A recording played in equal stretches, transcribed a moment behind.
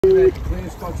see that clear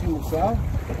spots in the sail?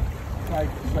 So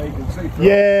you can see through.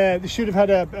 Yeah, they should have had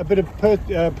a bit of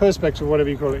perspex or whatever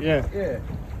you call it, yeah. Yeah.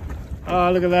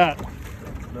 Oh, look at that.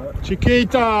 No.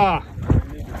 Chiquita!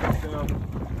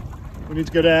 We need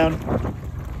to go down.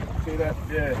 See that?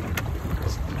 Yeah.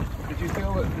 Did you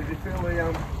feel it? Did you feel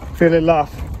the Feel it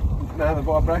laugh. No, the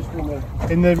vibration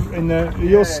In the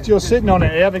you're sitting on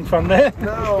it, you're having fun there.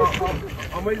 No,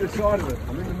 I'm either side of it.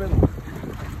 I'm in the middle.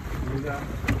 And,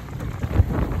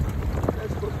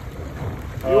 that's good.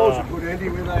 Yours are good, Andy,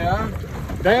 where they are.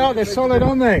 They are. They're solid,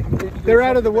 aren't they? They're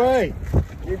out of the way.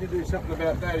 You need to do something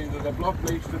about that. Either the block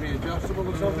needs to be adjustable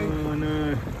or something. Oh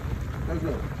no. Doesn't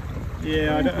it?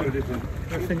 Yeah, I don't. Put a different.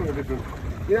 Put a different.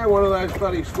 You know, one of those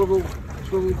bloody swivel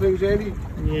things, Andy.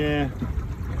 Yeah.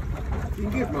 You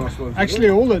can get nice ones. Actually,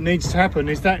 all that needs to happen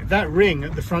is that ring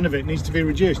at the front of it needs to be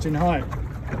reduced in height.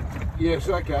 Yes.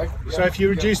 Okay. So if you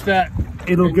reduce that,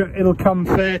 it'll come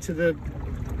fair to the.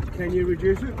 Can you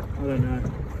reduce it? I don't know.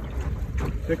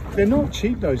 They're not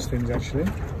cheap, those things, actually.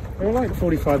 They're like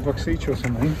 45 bucks each or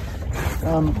something.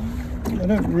 I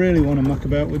don't really want to muck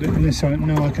about with it unless I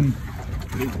know I can.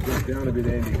 Need to drop down a bit,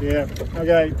 Andy. Yeah.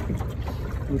 Okay.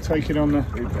 We'll take it on the.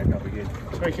 Move back up again.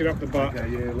 Take it up the butt. Okay.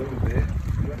 Yeah. A little bit there.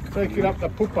 Take it up the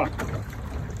pooper.